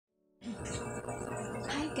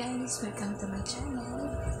guys! Welcome to my channel.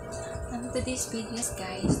 Today's videos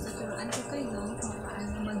guys, tuturuan ko kayo kung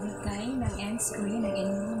paano maglagay ng endscreen ng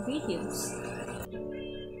inyong videos.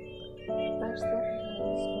 First step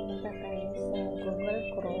guys, pumunta tayo sa Google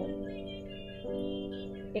Chrome.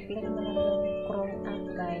 I-click mo lang yung Chrome app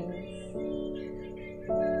guys.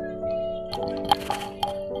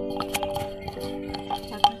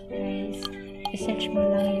 Tapos guys, i-search mo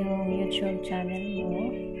lang yung YouTube channel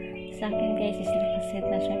mo. Sa akin guys, is-set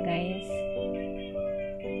na siya guys.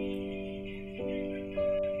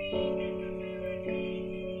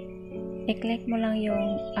 I-click mo lang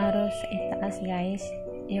yung arrow sa itaas guys,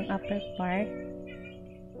 yung upper part.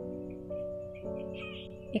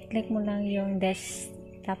 I-click mo lang yung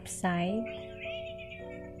desktop side.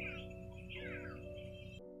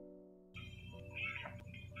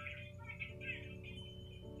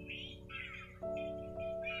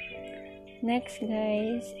 Next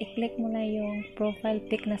guys, i-click mo na yung profile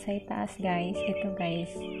pic na sa itaas guys. Ito guys.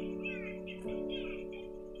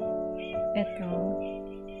 Ito.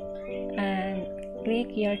 And click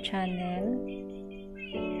your channel.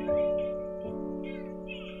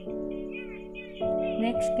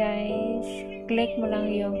 Next guys, click mo lang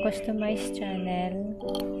yung customize channel.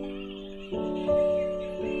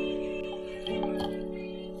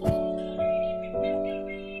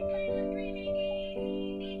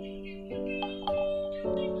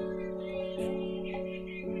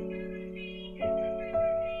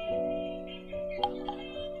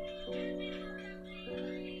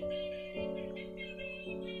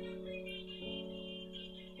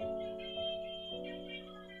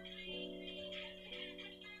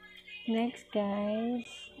 Next guys,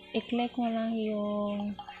 i-click mo lang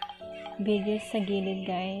yung video sa gilid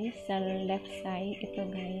guys, sa left side, ito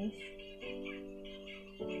guys.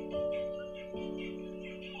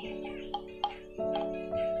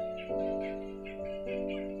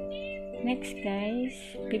 Next guys,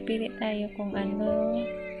 pipili tayo kung ano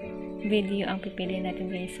video ang pipili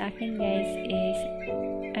natin guys. Sa akin guys is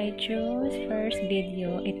I choose first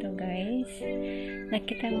video. Ito guys,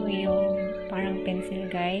 nakita mo yung parang pencil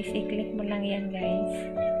guys, i-click mo lang yan guys.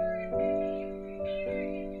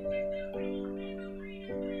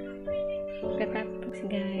 Katapos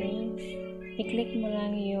guys, i-click mo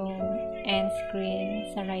lang yung end screen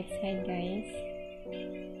sa right side guys.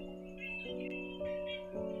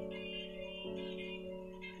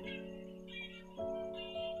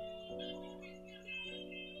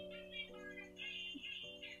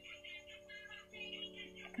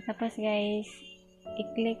 Tapos guys,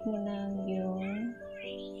 i-click mo lang yung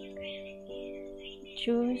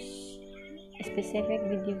choose specific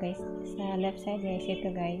video guys sa left side guys. Ito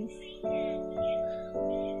guys.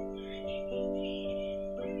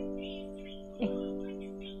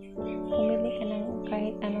 Pumili ka ng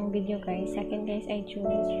kahit anong video guys. Sa akin guys, I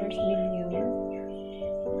choose first video.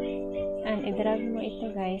 And i-drag mo ito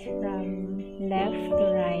guys from left to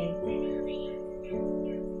right.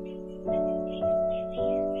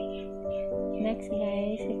 Next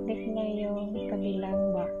guys, i-click mo yung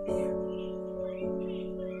kabilang box.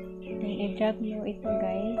 And i-drag mo ito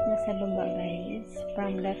guys, nasa baba guys,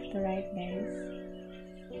 from left to right guys.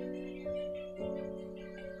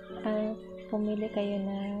 At pumili kayo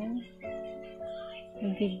ng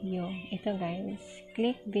video. Ito guys,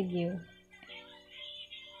 click video.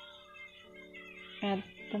 At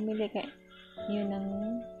pumili kayo ng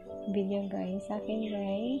video guys. Sa akin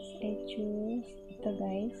guys, I choose ito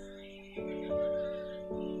guys.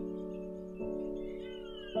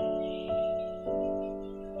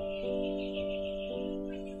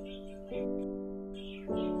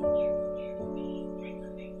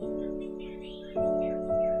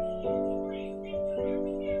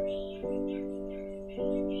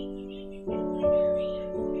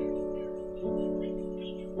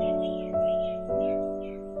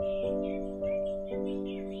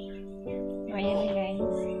 Ayan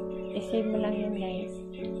guys, i-save mo lang yun guys.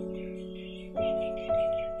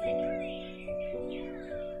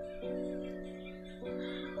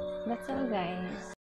 That's all guys.